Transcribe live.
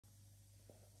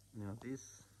Now this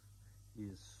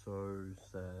is so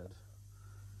sad.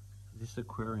 This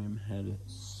aquarium had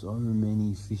so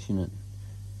many fish in it.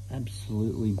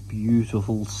 Absolutely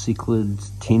beautiful cichlids,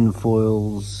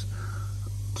 tinfoils,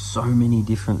 so many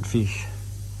different fish.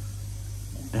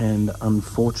 And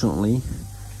unfortunately,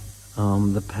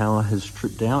 the power has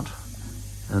tripped out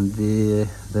and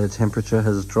the temperature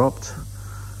has dropped,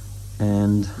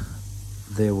 and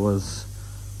there was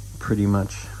pretty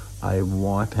much a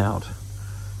wipeout.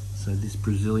 So this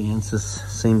Braziliensis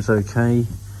seems okay.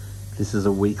 This is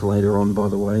a week later on, by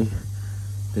the way.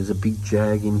 There's a big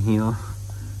jag in here.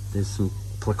 There's some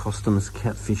Plecostomus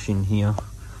catfish in here.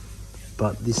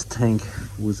 But this tank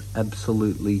was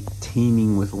absolutely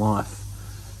teeming with life.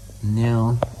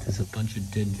 Now there's a bunch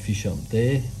of dead fish up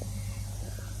there,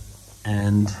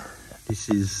 and this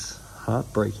is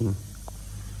heartbreaking.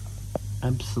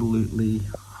 Absolutely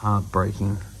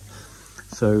heartbreaking.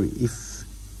 So if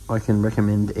I can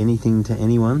recommend anything to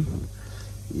anyone,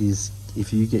 is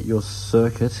if you get your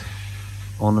circuit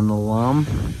on an alarm,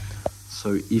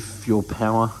 so if your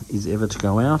power is ever to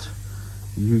go out,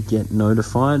 you get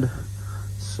notified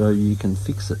so you can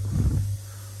fix it,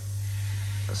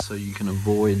 so you can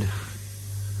avoid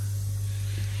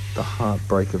the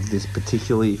heartbreak of this,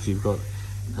 particularly if you've got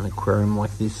an aquarium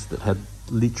like this that had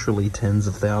literally tens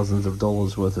of thousands of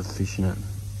dollars worth of fish in it.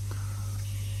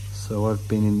 So I've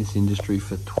been in this industry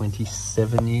for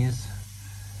 27 years,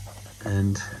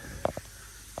 and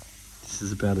this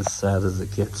is about as sad as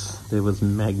it gets. There was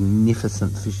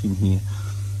magnificent fish in here.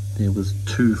 There was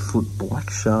 2-foot black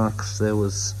sharks, there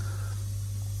was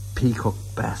peacock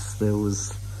bass, there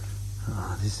was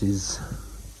this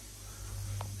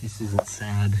isn't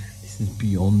sad, this is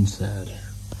beyond sad.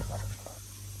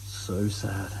 So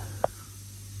sad.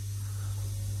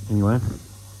 Anyway,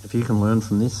 if you can learn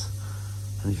from this,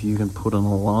 and if you can put an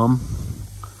alarm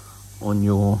on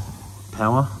your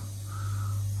power,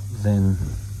 then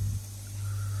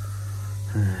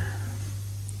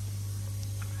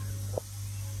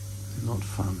not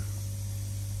fun.